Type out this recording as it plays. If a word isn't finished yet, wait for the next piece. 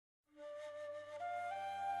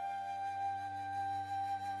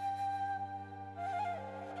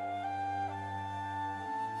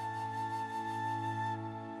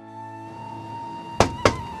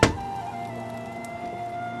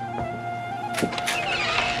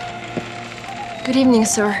Good evening,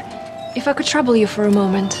 sir. If I could trouble you for a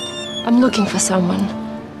moment, I'm looking for someone.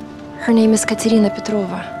 Her name is Katerina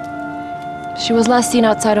Petrova. She was last seen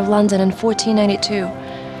outside of London in 1492.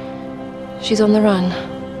 She's on the run.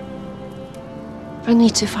 I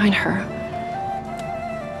need to find her.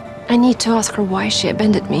 I need to ask her why she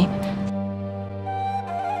abandoned me.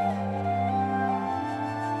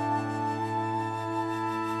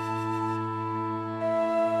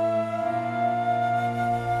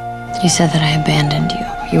 You said that I abandoned you.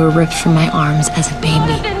 You were ripped from my arms as a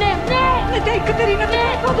baby.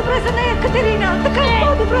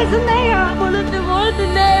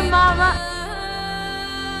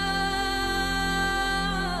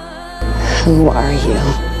 Who are you?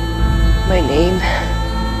 My name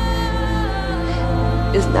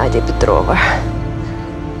is Nadia Petrova.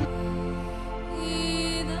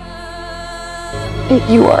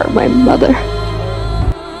 You are my mother.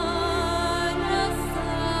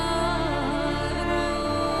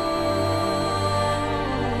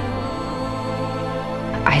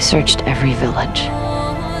 I searched every village,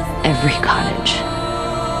 every cottage,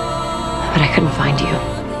 but I couldn't find you.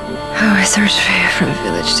 Oh, I searched for you from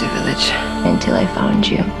village to village until I found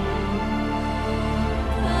you.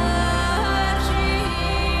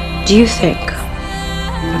 Do you think,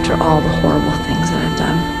 after all the horrible things that I've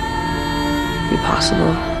done, it'd be possible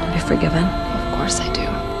to be forgiven? Of course I do.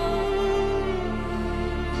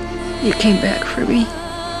 You came back for me.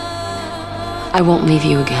 I won't leave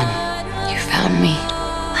you again. You found me.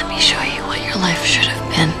 Let me show you what your life should have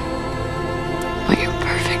been. What your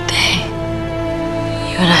perfect day.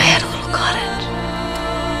 You and I had a little cottage.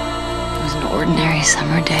 It was an ordinary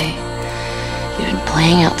summer day. You'd been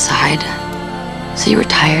playing outside, so you were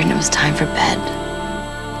tired and it was time for bed.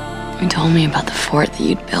 You told me about the fort that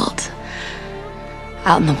you'd built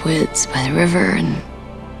out in the woods by the river, and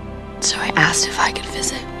so I asked if I could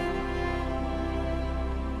visit.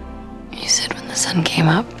 You said when the sun came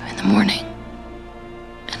up in the morning.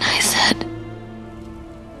 And I said,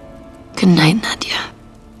 good night, Nadia.